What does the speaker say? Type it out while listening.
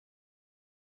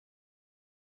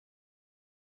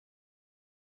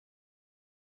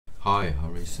Hi, I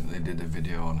recently did a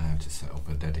video on how to set up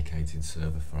a dedicated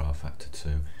server for rFactor 2.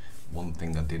 One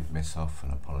thing I did miss off,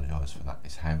 and I apologise for that,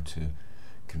 is how to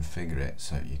configure it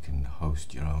so you can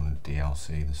host your own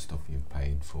DLC, the stuff you've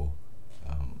paid for.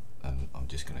 And I'm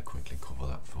just going to quickly cover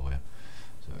that for you.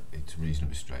 So it's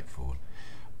reasonably straightforward.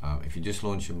 If you just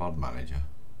launch your mod manager,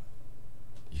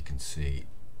 you can see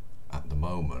at the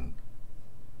moment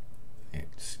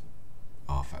it's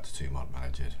rFactor 2 mod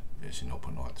manager version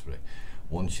 0.93.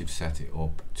 Once you've set it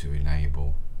up to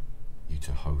enable you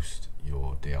to host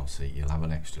your DLC, you'll have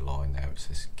an extra line there. It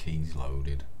says keys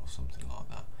loaded or something like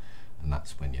that, and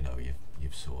that's when you know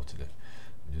you've sorted it.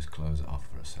 We'll just close it off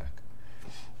for a sec.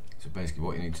 So basically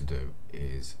what you need to do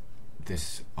is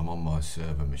this. I'm on my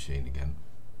server machine again.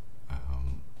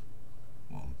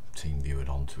 Team viewed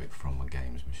onto it from my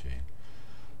games machine.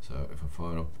 So if I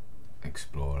fire up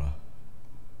Explorer,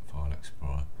 File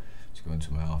Explorer, just go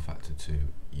into my rFactor 2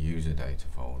 user data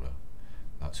folder.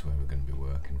 That's where we're going to be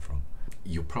working from.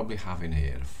 You'll probably have in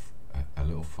here a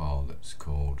little file that's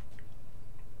called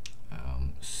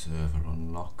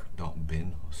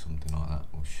serverunlock.bin or something like that.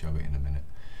 We'll show it in a minute.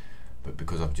 But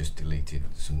because I've just deleted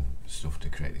some stuff to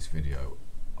create this video,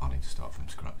 I need to start from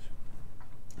scratch.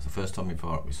 So the first time you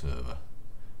fire up your server,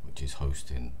 which is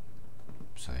hosting,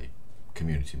 say,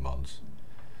 community mods,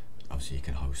 obviously you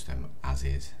can host them as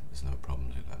is, there's no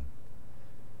problems with them.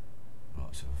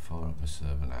 Right, so if I fire up my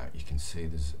server now, you can see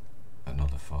there's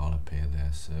another file appear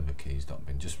there,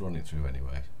 serverkeys.bin. Just run it through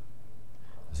anyway.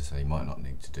 As I say, you might not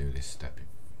need to do this step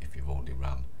if you've already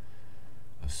ran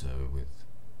a server with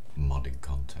modded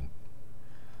content.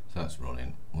 So that's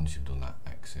running. Once you've done that,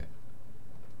 exit.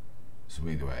 So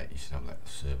either way, you should have that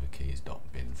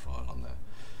serverkeys.bin file on there.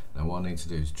 Now what I need to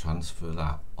do is transfer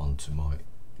that onto my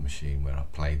machine where I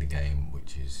play the game,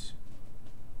 which is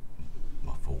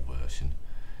my full version.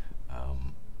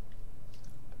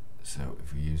 So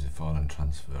if we use the file and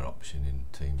transfer option in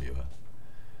TeamViewer,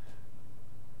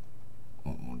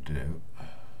 what we'll do,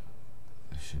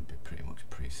 it should be pretty much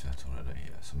preset already.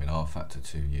 Yes, I'm in rFactor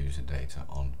 2 user data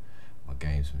on my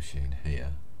games machine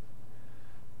here,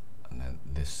 and then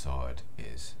this side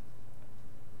is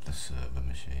the server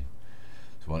machine.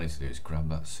 So what I need to do is grab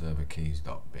that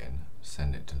serverkeys.bin,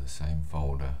 send it to the same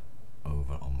folder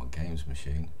over on my games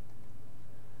machine.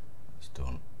 That's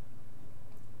done.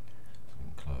 So we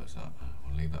can close that.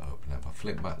 We'll leave that open. Now if I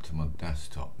flip back to my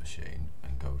desktop machine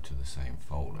and go to the same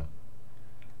folder,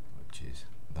 which is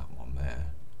that one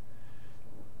there.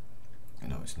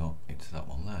 No, it's not. It's that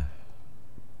one there.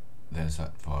 There's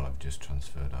that file I've just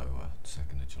transferred over,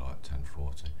 2nd of July at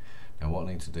 10:40. Now what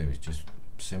I need to do is just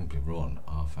simply run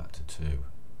rFactor 2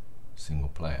 single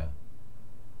player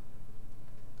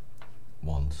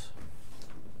once.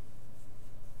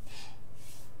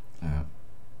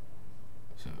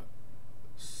 So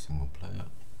single player,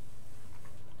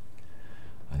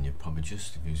 and you probably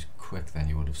just, if you was quick then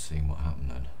you would have seen what happened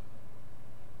then.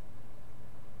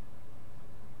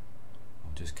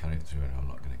 I'll just carry it through and I'm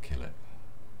not going to kill it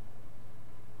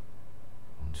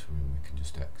until we can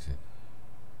just exit.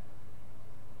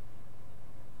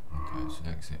 Okay, so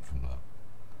exit from that.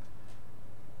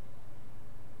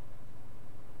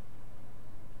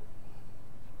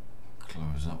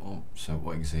 Close that one. So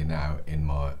what you can see now in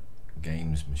my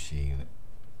games machine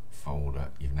folder,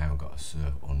 you've now got a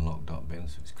serverunlock.bin,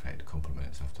 so it's created a couple of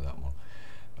minutes after that one.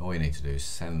 All you need to do is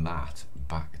send that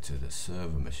back to the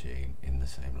server machine in the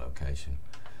same location.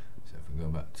 So if we go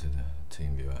back to the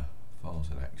TeamViewer, files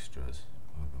and extras,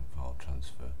 open file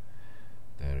transfer,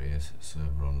 there he is,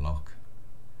 server unlock.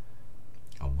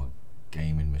 On my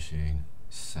gaming machine,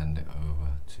 send it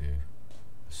over to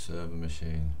the server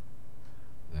machine.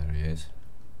 There he is.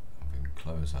 And we can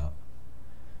close that.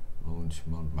 Launch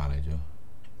mod manager.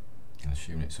 And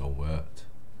assume it's all worked.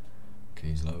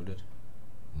 Keys loaded.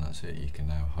 And that's it. You can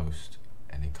now host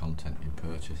any content you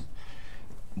purchased.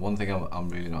 One thing I'm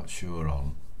really not sure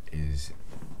on is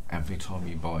every time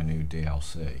you buy a new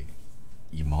DLC,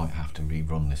 you might have to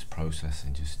rerun this process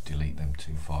and just delete them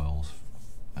 2 files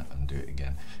and do it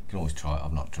again. You can always try it.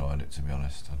 I've not tried it, to be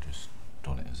honest. I've just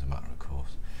done it as a matter of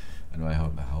course. Anyway, I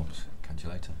hope that helps. Catch you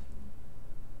later.